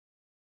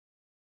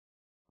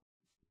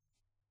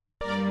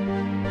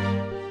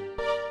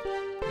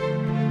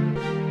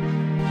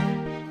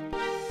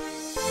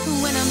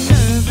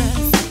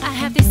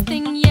have this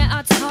thing, yeah,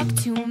 I talk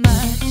too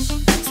much.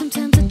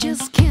 Sometimes I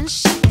just can't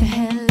shut the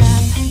hell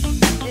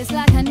up. It's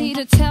like I need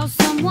to tell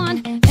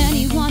someone,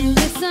 anyone who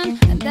listen,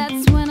 and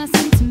that's when I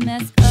seem to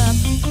mess up.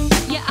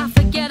 Yeah, I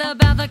forget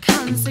about the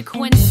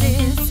consequences.